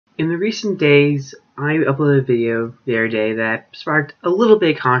In the recent days, I uploaded a video the other day that sparked a little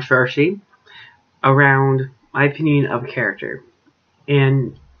bit of controversy around my opinion of a character.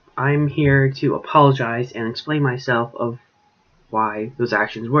 And I'm here to apologize and explain myself of why those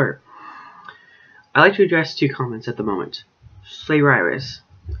actions were. I'd like to address two comments at the moment. Cyrus,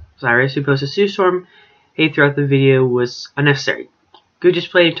 who posted Sue Storm hate throughout the video, was unnecessary. Good just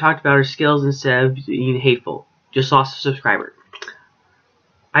played and talked about her skills instead of being hateful. Just lost a subscriber.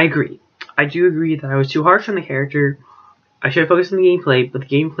 I agree. I do agree that I was too harsh on the character. I should have focused on the gameplay, but the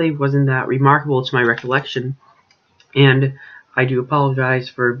gameplay wasn't that remarkable to my recollection. And I do apologize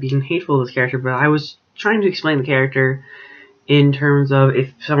for being hateful to this character, but I was trying to explain the character in terms of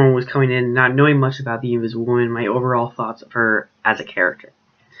if someone was coming in not knowing much about the Invisible Woman, my overall thoughts of her as a character.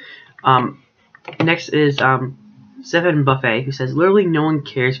 Next is Stefan Buffet, who says, literally no one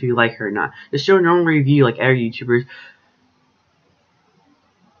cares if you like her or not. Just show no one review like other YouTubers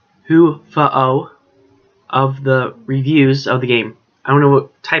who of the reviews of the game. I don't know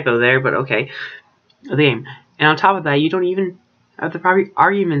what typo there, but okay. Of the game. And on top of that, you don't even have the proper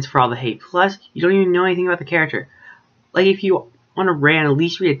arguments for all the hate. Plus, you don't even know anything about the character. Like, if you want to rant, at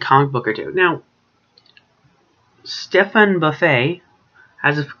least read a comic book or two. Now, Stefan Buffet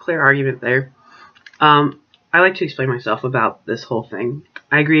has a clear argument there. I like to explain myself about this whole thing.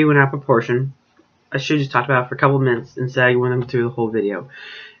 I agree when out of proportion. I should have just talked about it for a couple of minutes instead I went through the whole video.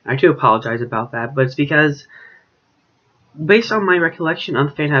 I do apologize about that, but it's because, based on my recollection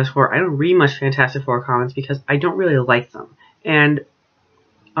of the Fantastic Four, I don't read much Fantastic Four comics because I don't really like them. And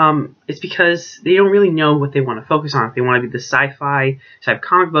it's because they don't really know what they want to focus on. If they want to be the sci-fi type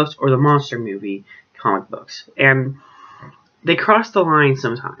comic books or the monster movie comic books. And they cross the line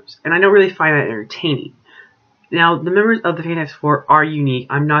sometimes. And I don't really find that entertaining. Now, the members of the Fantastic Four are unique.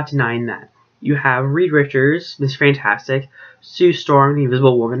 I'm not denying that. You have Reed Richards, Ms. Fantastic, Sue Storm, the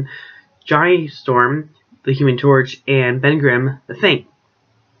Invisible Woman, Johnny Storm, the Human Torch, and Ben Grimm, the Thing.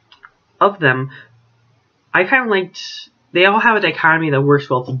 Of them, I kind of liked... They all have a dichotomy that works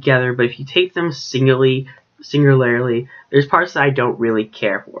well together, but if you take them singularly, there's parts that I don't really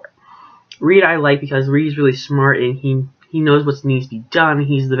care for. Reed I like because Reed's really smart and he knows what needs to be done.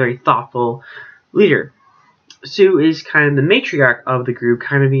 He's the very thoughtful leader. Sue is kind of the matriarch of the group,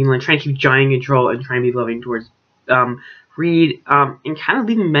 kind of being like trying to keep Johnny in control and trying to be loving towards Reed, and kind of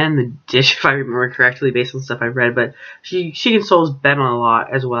leaving Ben in the dish, if I remember correctly, based on stuff I've read. But she consoles Ben a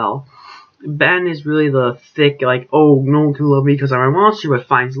lot as well. Ben is really the thick, like, oh, no one can love me because I'm a monster, but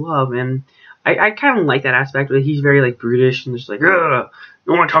finds love, and I kind of like that aspect. But he's very like brutish and just like, ugh,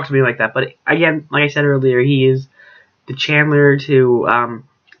 no one talks to me like that. But again, like I said earlier, he is the Chandler to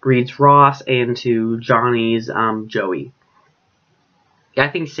Reed's Ross and to Johnny's Joey. Yeah, I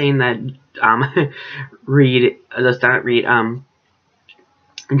think saying that Reed does not read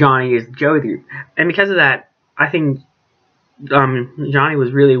Johnny is Joey, and because of that, I think Johnny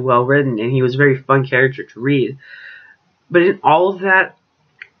was really well written and he was a very fun character to read. But in all of that,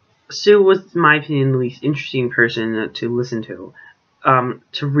 Sue was, in my opinion, the least interesting person to listen to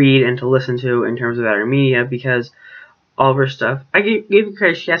read and to listen to in terms of other media, because all of her stuff, I gave her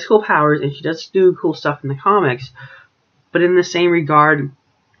credit, she has cool powers and she does do cool stuff in the comics, but in the same regard,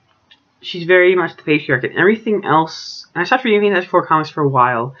 she's very much the patriarch and everything else. And I stopped reading Fantastic Four comics for a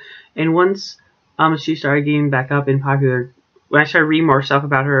while, and once she started getting back up in popular, when I started reading more stuff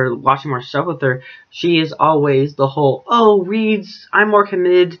about her, watching more stuff with her, she is always the whole, oh, I'm more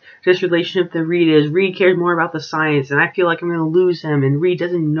committed to this relationship than Reed is. Reed cares more about the science, and I feel like I'm going to lose him, and Reed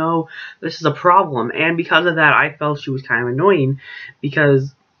doesn't know this is a problem. And because of that, I felt she was kind of annoying,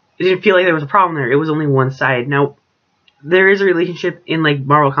 because it didn't feel like there was a problem there. It was only one side. Now, there is a relationship in, like,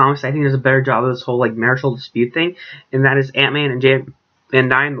 Marvel Comics. I think there's a better job of this whole, like, marital dispute thing, and that is Ant-Man and Van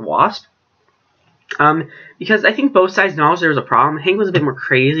Dyne the Wasp. Because I think both sides acknowledged there was a problem. Hank was a bit more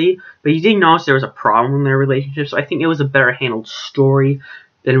crazy, but he did acknowledge there was a problem in their relationship, so I think it was a better handled story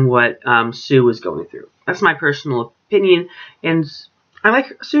than what Sue was going through. That's my personal opinion, and I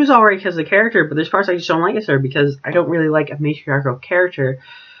like Sue's alright because of the character, but there's parts I just don't like as her because I don't really like a matriarchal character,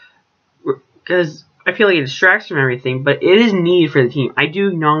 because I feel like it distracts from everything, but it is needed for the team. I do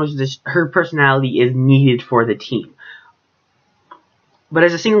acknowledge this, her personality is needed for the team. But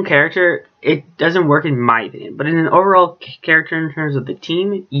as a single character, it doesn't work in my opinion. But in an overall character in terms of the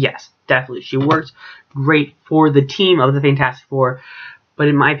team, yes, definitely. She works great for the team of the Fantastic Four. But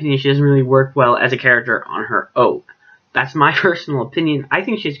in my opinion, she doesn't really work well as a character on her own. That's my personal opinion. I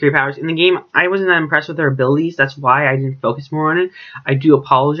think she has great powers. In the game, I wasn't that impressed with her abilities. That's why I didn't focus more on it. I do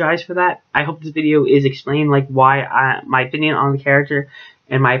apologize for that. I hope this video is explaining like why my opinion on the character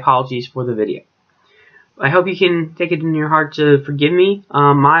and my apologies for the video. I hope you can take it in your heart to forgive me.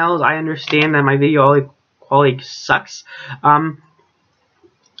 Miles, I understand that my video quality sucks.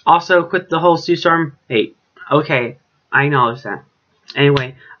 Also, quit the whole Sue Storm hate. Okay, I acknowledge that.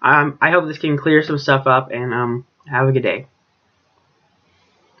 Anyway, I hope this can clear some stuff up, and have a good day.